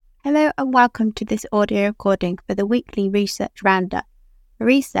Hello and welcome to this audio recording for the weekly research roundup,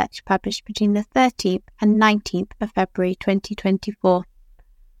 research published between the 13th and 19th of February 2024.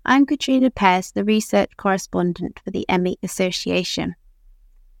 I'm Katrina Pears, the research correspondent for the ME Association.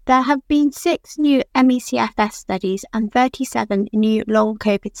 There have been 6 new ME/CFS studies and 37 new Long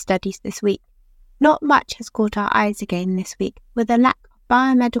Covid studies this week. Not much has caught our eyes again this week, with a lack of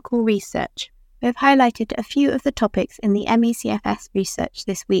biomedical research. We have highlighted a few of the topics in the ME/CFS research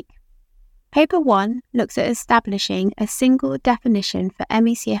this week. Paper 1 looks at establishing a single definition for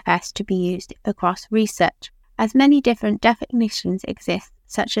ME/CFS to be used across research, as many different definitions exist,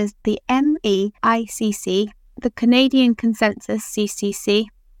 such as the MEICC, the Canadian Consensus CCC,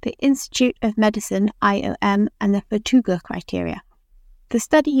 the Institute of Medicine IOM, and the Fatuga criteria. The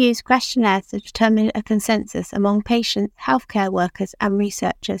study used questionnaires to determine a consensus among patients, healthcare workers, and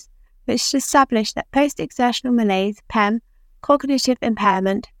researchers, which established that post-exertional malaise, PEM, cognitive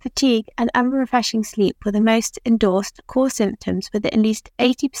impairment, fatigue, and unrefreshing sleep were the most endorsed core symptoms with at least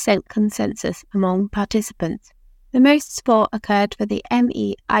 80% consensus among participants. The most support occurred for the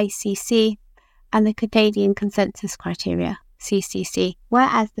MEICC and the Canadian Consensus criteria, CCC,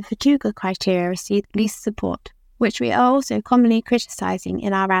 whereas the Fatuga criteria received least support, which we are also commonly criticising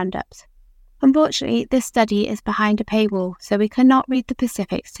in our roundups. Unfortunately, this study is behind a paywall, so we cannot read the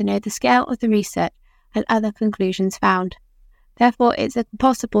specifics to know the scale of the research and other conclusions found. Therefore, it's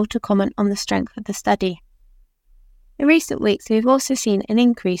impossible to comment on the strength of the study. In recent weeks, we've also seen an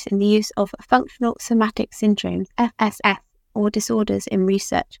increase in the use of functional somatic syndromes, FSS, or disorders in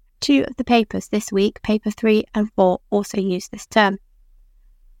research. 2 of the papers this week, paper 3 and 4, also use this term.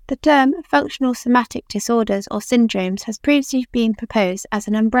 The term functional somatic disorders or syndromes has previously been proposed as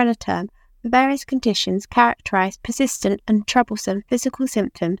an umbrella term for various conditions characterised persistent and troublesome physical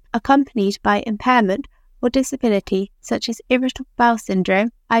symptoms accompanied by impairment or disability such as irritable bowel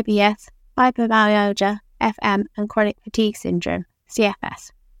syndrome, IBS, fibromyalgia, FM, and chronic fatigue syndrome,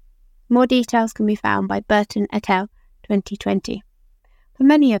 CFS. More details can be found by Burton et al. 2020. For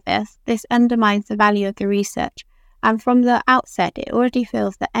many of us, this undermines the value of the research, and from the outset it already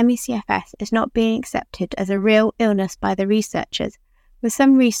feels that ME/CFS is not being accepted as a real illness by the researchers, with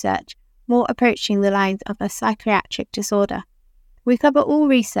some research more approaching the lines of a psychiatric disorder. We cover all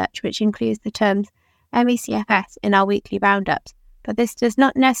research which includes the terms ME/CFS in our weekly roundups, but this does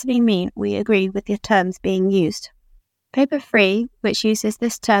not necessarily mean we agree with the terms being used. Paper 3, which uses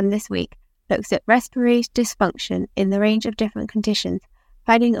this term this week, looks at respiratory dysfunction in the range of different conditions,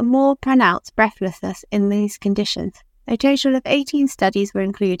 finding a more pronounced breathlessness in these conditions. A total of 18 studies were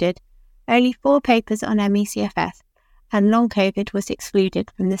included, only 4 papers on ME/CFS, and Long Covid was excluded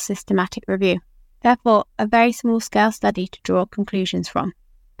from the systematic review. Therefore, a very small-scale study to draw conclusions from.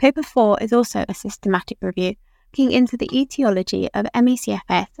 Paper 4 is also a systematic review, looking into the etiology of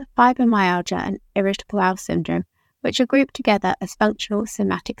ME/CFS, fibromyalgia, and irritable bowel syndrome, which are grouped together as functional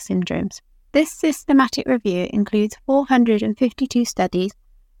somatic syndromes. This systematic review includes 452 studies.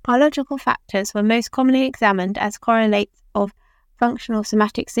 Biological factors were most commonly examined as correlates of functional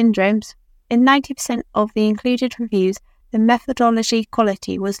somatic syndromes. In 90% of the included reviews, the methodology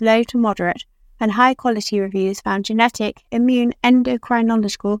quality was low to moderate, and high-quality reviews found genetic, immune,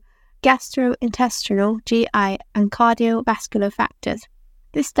 endocrinological, gastrointestinal, GI, and cardiovascular factors.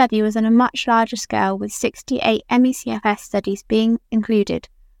 This study was on a much larger scale, with 68 ME/CFS studies being included,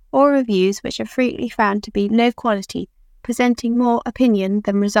 or reviews which are frequently found to be low quality, presenting more opinion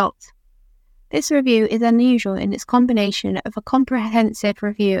than results. This review is unusual in its combination of a comprehensive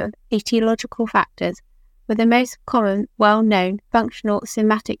review of etiological factors with the most common, well-known functional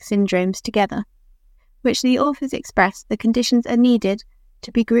somatic syndromes together, which the authors express the conditions are needed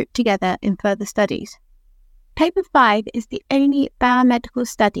to be grouped together in further studies. Paper 5 is the only biomedical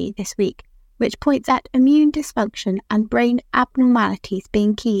study this week, which points at immune dysfunction and brain abnormalities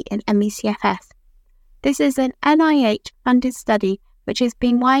being key in ME/CFS. This is an NIH-funded study which has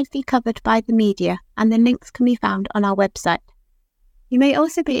been widely covered by the media, and the links can be found on our website. You may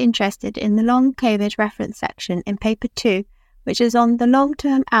also be interested in the Long Covid reference section in Paper 2, which is on the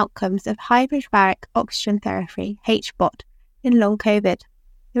long-term outcomes of hyperbaric oxygen therapy, HBOT, in Long Covid.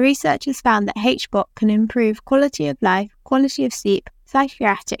 The researchers found that HBOT can improve quality of life, quality of sleep,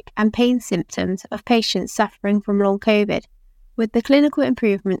 psychiatric and pain symptoms of patients suffering from Long Covid, with the clinical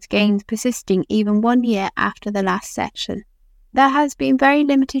improvements gained persisting even 1 year after the last session. There has been very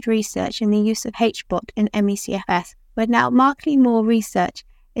limited research in the use of HBOT in ME/CFS, with now markedly more research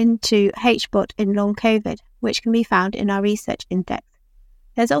into HBOT in Long Covid, which can be found in our research index.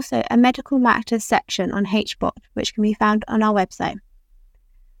 There's also a medical matters section on HBOT, which can be found on our website.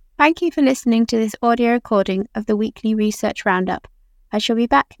 Thank you for listening to this audio recording of the weekly research roundup. I shall be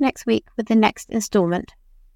back next week with the next instalment.